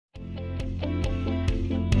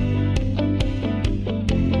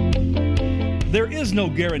There is no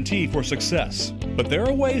guarantee for success, but there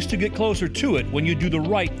are ways to get closer to it when you do the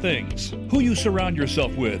right things. Who you surround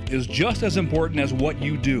yourself with is just as important as what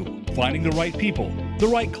you do. Finding the right people, the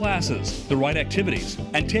right classes, the right activities,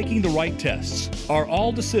 and taking the right tests are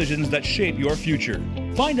all decisions that shape your future.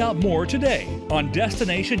 Find out more today on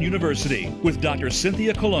Destination University with Dr.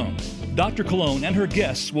 Cynthia Colon. Dr. Colon and her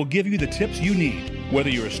guests will give you the tips you need, whether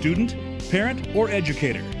you're a student, parent, or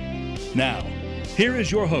educator. Now, here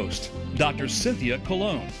is your host, Dr. Cynthia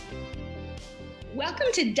Colon. Welcome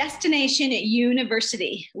to Destination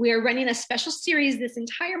University. We are running a special series this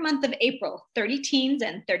entire month of April, 30 Teens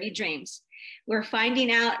and 30 Dreams. We're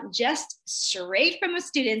finding out just straight from the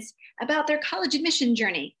students about their college admission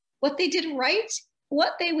journey, what they did right,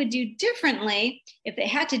 what they would do differently if they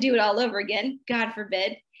had to do it all over again, God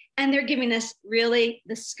forbid. And they're giving us really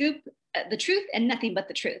the scoop, the truth, and nothing but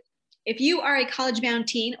the truth. If you are a college-bound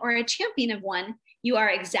teen or a champion of one, you are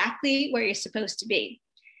exactly where you're supposed to be.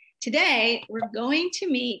 Today, we're going to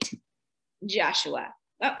meet Joshua.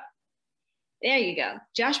 Oh, there you go.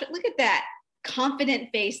 Joshua, look at that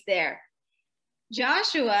confident face there.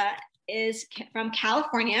 Joshua is from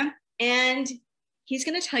California, and he's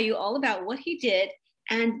going to tell you all about what he did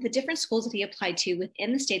and the different schools that he applied to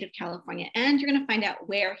within the state of California, and you're going to find out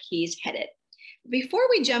where he's headed. Before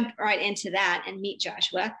we jump right into that and meet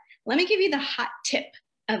Joshua, let me give you the hot tip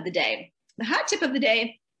of the day. The hot tip of the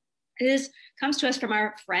day comes to us from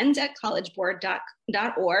our friends at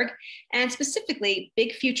collegeboard.org and specifically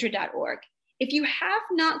bigfuture.org. If you have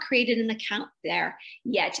not created an account there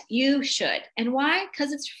yet, you should. And why?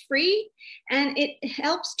 Because it's free and it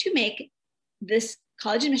helps to make this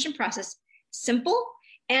college admission process simple.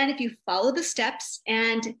 And if you follow the steps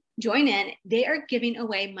and join in, they are giving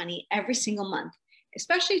away money every single month,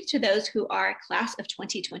 especially to those who are class of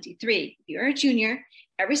 2023. If you're a junior,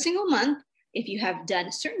 every single month, if you have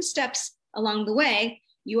done certain steps along the way,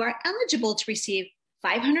 you are eligible to receive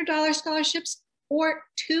 $500 scholarships or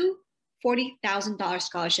two $40,000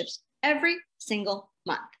 scholarships every single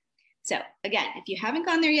month. So again, if you haven't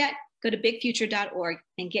gone there yet, go to bigfuture.org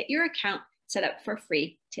and get your account set up for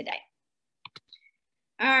free today.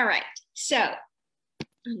 All right, so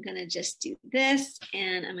I'm gonna just do this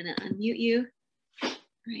and I'm gonna unmute you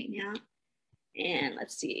right now. And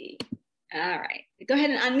let's see. All right, go ahead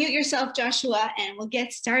and unmute yourself, Joshua, and we'll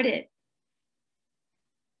get started.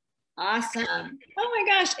 Awesome. Oh my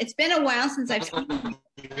gosh, it's been a while since I've seen you. Oh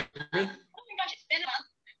my gosh, it's been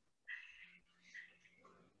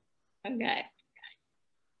a month. Okay.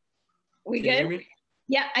 We good?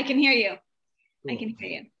 Yeah, I can hear you. Cool. I can hear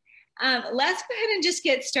you. Let's go ahead and just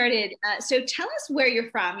get started. So tell us where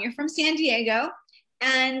you're from. You're from San Diego.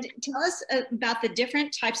 And tell us about the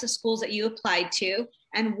different types of schools that you applied to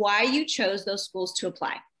and why you chose those schools to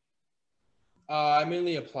apply. I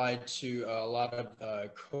mainly applied to a lot of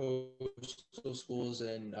coastal schools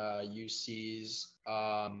and UCs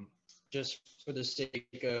just for the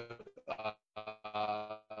sake of,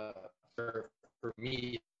 for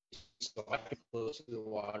me, so I could close to the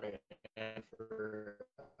water and for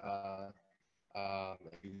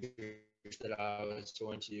that I was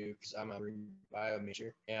going to, because I'm a marine bio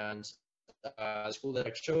major, and the school that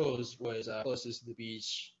I chose was closest to the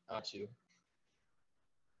beach too.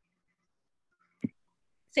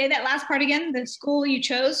 Say that last part again. The school you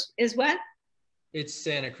chose is what? It's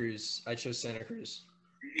Santa Cruz. I chose Santa Cruz.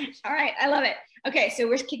 All right, I love it. Okay, so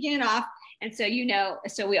we're kicking it off, and so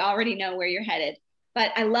so we already know where you're headed.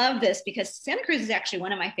 But I love this because Santa Cruz is actually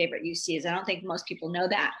one of my favorite UCs. I don't think most people know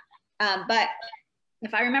that. But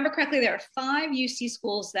if I remember correctly, there are 5 UC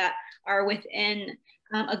schools that are within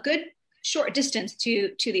a good short distance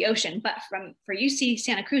to the ocean. But for UC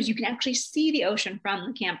Santa Cruz, you can actually see the ocean from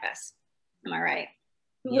the campus. Am I right?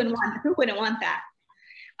 Who wouldn't want that?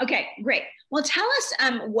 Okay, great. Well, tell us,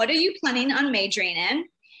 what are you planning on majoring in?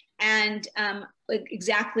 And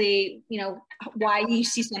exactly, why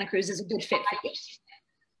UC Santa Cruz is a good fit for you.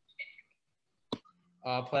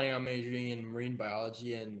 Planning on majoring in marine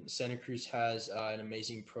biology, and Santa Cruz has an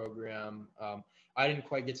amazing program. I didn't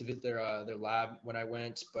quite get to visit their lab when I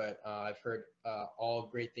went, but I've heard all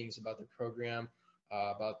great things about their program,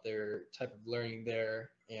 about their type of learning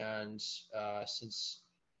there, and since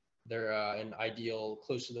they're an ideal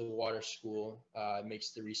close to the water school, it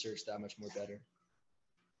makes the research that much more better.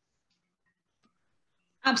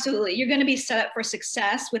 Absolutely. You're going to be set up for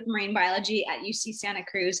success with marine biology at UC Santa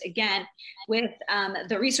Cruz. Again, with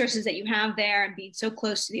the resources that you have there and being so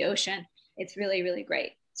close to the ocean, it's really, really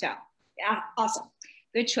great. So yeah, awesome.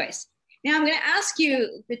 Good choice. Now I'm going to ask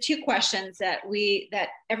you the 2 questions that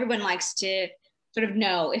everyone likes to sort of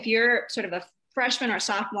know. If you're sort of a freshman or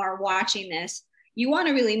sophomore watching this, you want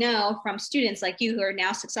to really know from students like you who are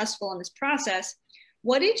now successful in this process,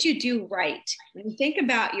 what did you do right? When you think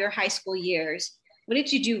about your high school years, what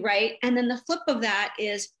did you do right? And then the flip of that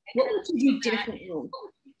is, what would you do differently?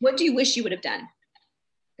 What do you wish you would have done?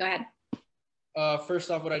 Go ahead. First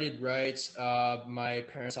off, what I did right, my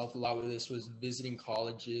parents helped a lot with this, was visiting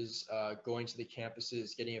colleges, going to the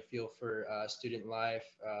campuses, getting a feel for student life,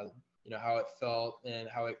 how it felt and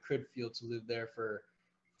how it could feel to live there for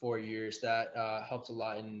 4 years. That helped a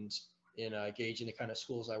lot in gauging the kind of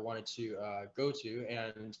schools I wanted to go to.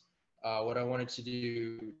 And what I wanted to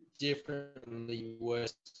do differently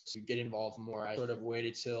was to get involved more. I sort of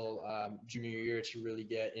waited till junior year to really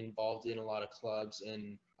get involved in a lot of clubs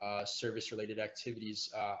and service-related activities.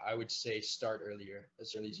 I would say start earlier,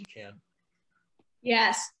 as early as you can.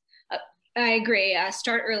 Yes, I agree.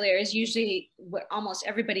 Start earlier is usually what almost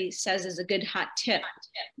everybody says is a good hot tip.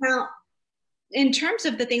 Now, in terms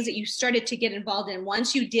of the things that you started to get involved in,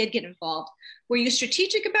 once you did get involved, were you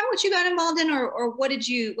strategic about what you got involved in, or what did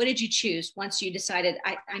you choose once you decided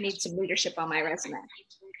I need some leadership on my resume?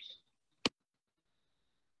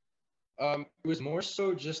 It was more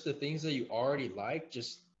so just the things that you already like,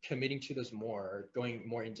 just committing to those more, or going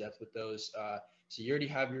more in depth with those. So you already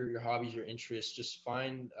have your hobbies, your interests. Just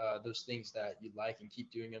find those things that you like and keep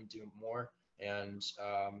doing them, do more, and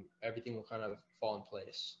everything will kind of fall in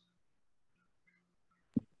place.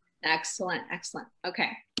 Excellent, excellent.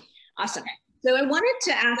 Okay, awesome. So I wanted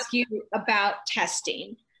to ask you about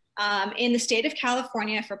testing. In the state of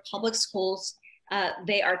California for public schools,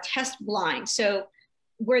 they are test blind. So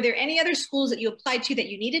were there any other schools that you applied to that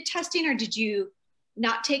you needed testing, or did you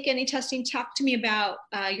not take any testing? Talk to me about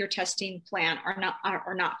your testing plan or not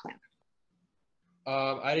plan.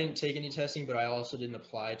 I didn't take any testing, but I also didn't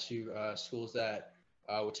apply to schools that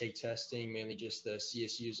would take testing, mainly just the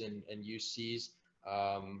CSUs and UCs.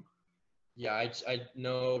 Yeah, I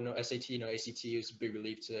no SAT, no ACT. It was a big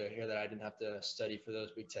relief to hear that I didn't have to study for those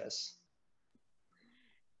big tests.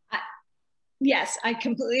 Yes, I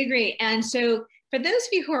completely agree. And so for those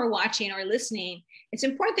of you who are watching or listening, it's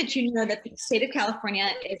important that you know that the state of California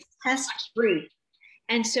is test free.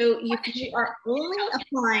 And so you are only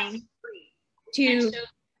applying to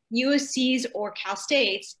USC's or Cal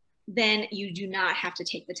State's, then you do not have to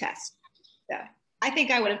take the test. So I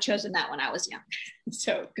think I would have chosen that when I was young.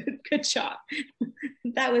 So good job.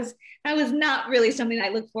 That was not really something I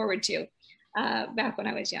looked forward to back when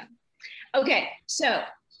I was young. Okay, so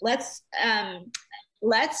let's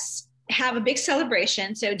have a big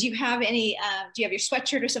celebration. So do you have any? Do you have your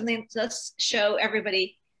sweatshirt or something? Let's show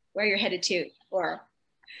everybody where you're headed to. Or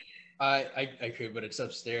I could, but it's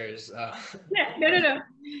upstairs. Yeah,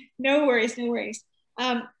 no worries.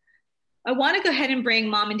 I want to go ahead and bring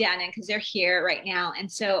mom and dad in because they're here right now.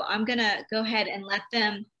 And so I'm going to go ahead and let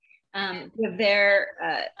them give their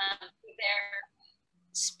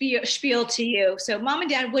spiel to you. So mom and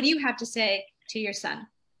dad, what do you have to say to your son?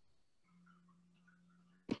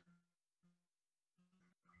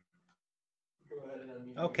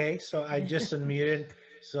 Okay, so I just unmuted.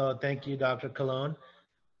 So thank you, Dr. Colon.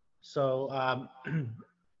 So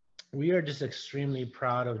we are just extremely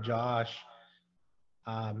proud of Josh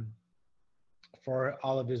for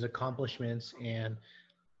all of his accomplishments. And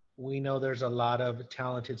we know there's a lot of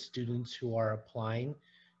talented students who are applying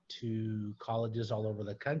to colleges all over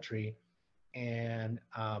the country. And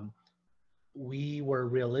we were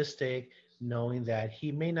realistic knowing that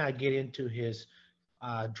he may not get into his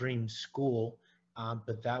dream school,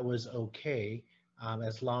 but that was okay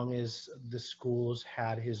as long as the schools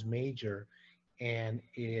had his major. And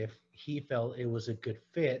if he felt it was a good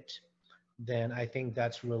fit, then I think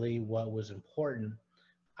that's really what was important.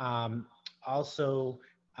 Also,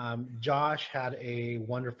 Josh had a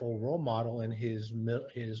wonderful role model in his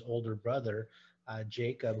older brother,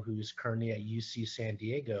 Jacob, who's currently at UC San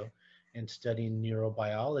Diego and studying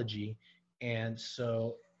neurobiology. And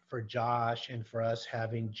so for Josh and for us,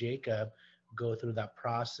 having Jacob go through that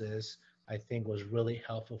process, I think was really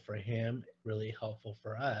helpful for him, really helpful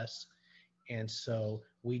for us. And so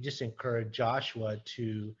we just encourage Joshua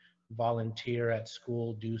to volunteer at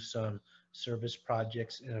school, do some service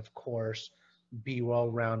projects, and of course, be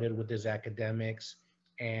well-rounded with his academics,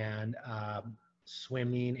 and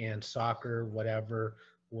swimming and soccer, whatever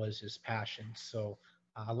was his passion. So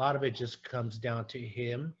a lot of it just comes down to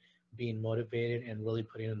him being motivated and really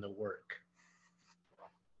putting in the work.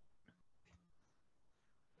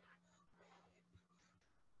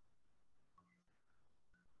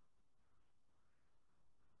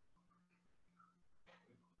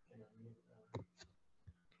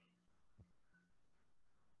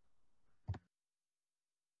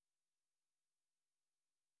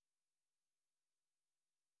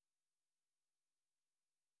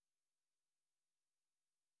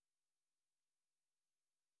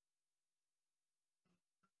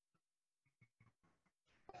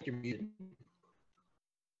 you're muted.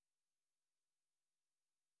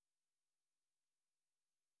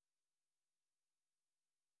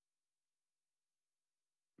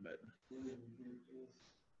 But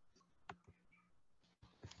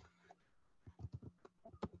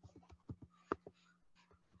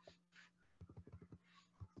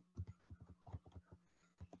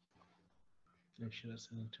I should have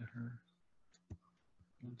sent it to her.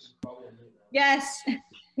 Yes,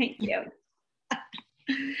 thank you.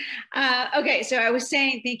 Okay, so I was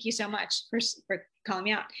saying, thank you so much for calling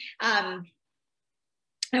me out.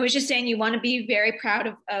 I was just saying you want to be very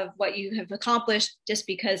proud of what you have accomplished, just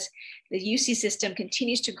because the UC system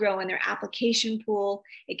continues to grow in their application pool.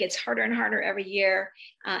 It gets harder and harder every year.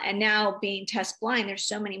 And now being test blind, there's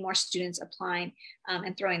so many more students applying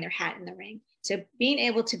and throwing their hat in the ring. So being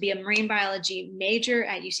able to be a marine biology major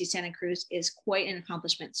at UC Santa Cruz is quite an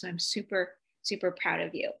accomplishment. So I'm super, super proud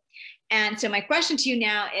of you. And so my question to you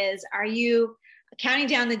now is, are you counting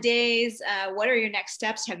down the days? What are your next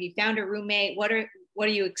steps? Have you found a roommate? What are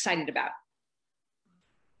you excited about?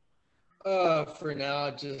 For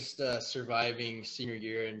now, just surviving senior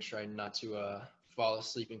year and trying not to fall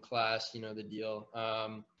asleep in class. You know the deal.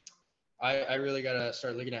 I really gotta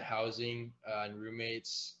start looking at housing and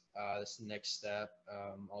roommates. That's the next step.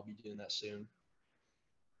 I'll be doing that soon.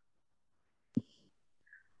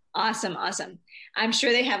 Awesome, awesome. I'm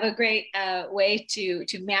sure they have a great way to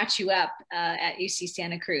match you up at UC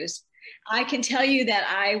Santa Cruz. I can tell you that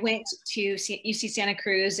I went to UC Santa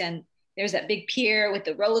Cruz, and there's that big pier with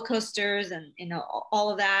the roller coasters and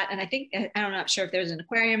all of that. And I think, I'm not sure if there's an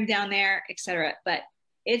aquarium down there, et cetera, but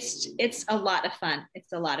it's a lot of fun.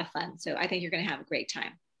 It's a lot of fun. So I think you're going to have a great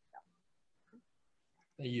time.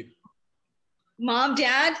 Thank you. Mom,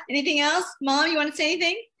 Dad, anything else? Mom, you want to say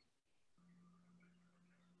anything?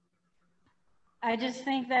 I just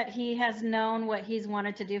think that he has known what he's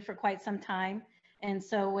wanted to do for quite some time. And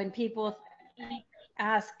so when people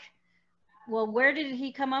ask, well, where did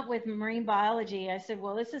he come up with marine biology? I said,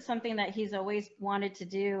 well, this is something that he's always wanted to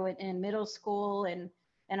do in middle school and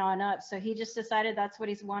on up. So he just decided that's what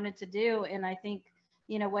he's wanted to do. And I think,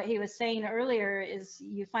 you know, what he was saying earlier is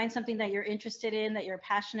you find something that you're interested in, that you're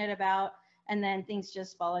passionate about, and then things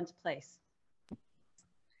just fall into place.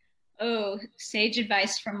 Oh, sage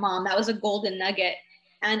advice from Mom. That was a golden nugget.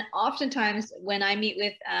 And oftentimes when I meet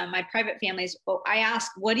with my private families, I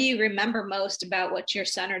ask, what do you remember most about what your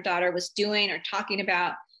son or daughter was doing or talking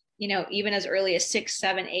about, you know, even as early as 6,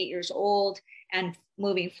 7, 8 years old and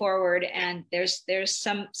moving forward. And there's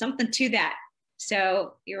something to that.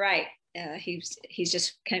 So you're right. He's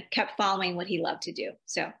just kept following what he loved to do.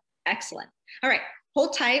 So excellent. All right,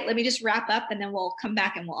 hold tight. Let me just wrap up and then we'll come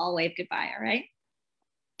back and we'll all wave goodbye. All right.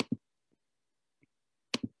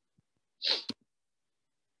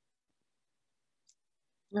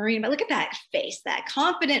 Marina, but look at that face, that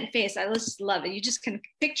confident face. I just love it. You just can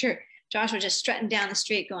picture Joshua just strutting down the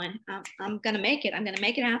street going, I'm going to make it. I'm going to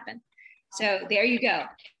make it happen. So there you go.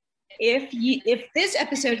 If this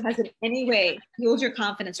episode has in any way fueled your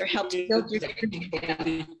confidence or helped build your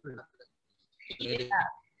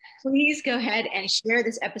please go ahead and share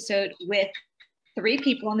this episode with 3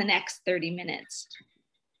 people in the next 30 minutes.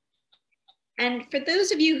 And for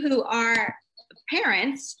those of you who are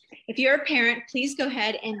parents, if you're a parent, please go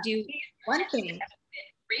ahead and do one thing.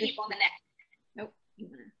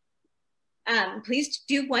 Please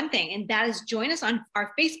do one thing, and that is join us on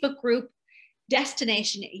our Facebook group,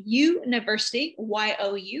 Destination University,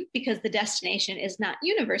 YOU, because the destination is not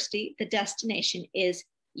university, the destination is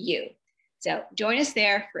you. So join us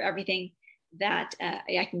there for everything that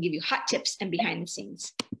I can give you hot tips and behind the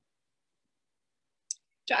scenes.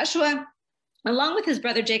 Joshua, along with his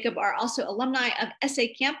brother Jacob, are also alumni of SA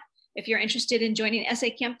Camp. If you're interested in joining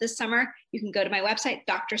SA Camp this summer, you can go to my website,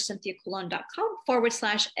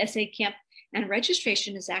 drcynthiacolon.com/SA Camp, and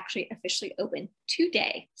registration is actually officially open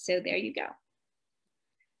today. So there you go.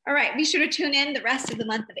 All right, be sure to tune in the rest of the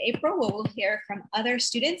month of April, where we'll hear from other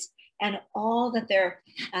students and all that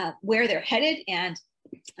where they're headed. And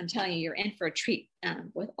I'm telling you, you're in for a treat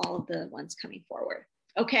with all of the ones coming forward.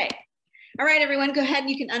 Okay. All right, everyone, go ahead and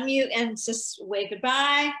you can unmute and just wave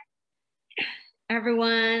goodbye.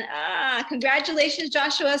 Everyone, congratulations,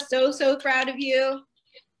 Joshua. So proud of you.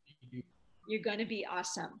 You're going to be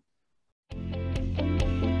awesome.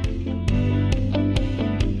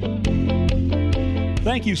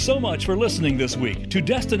 Thank you so much for listening this week to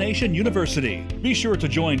Destination University. Be sure to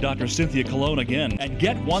join Dr. Cynthia Colon again and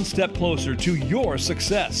get one step closer to your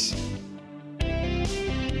success.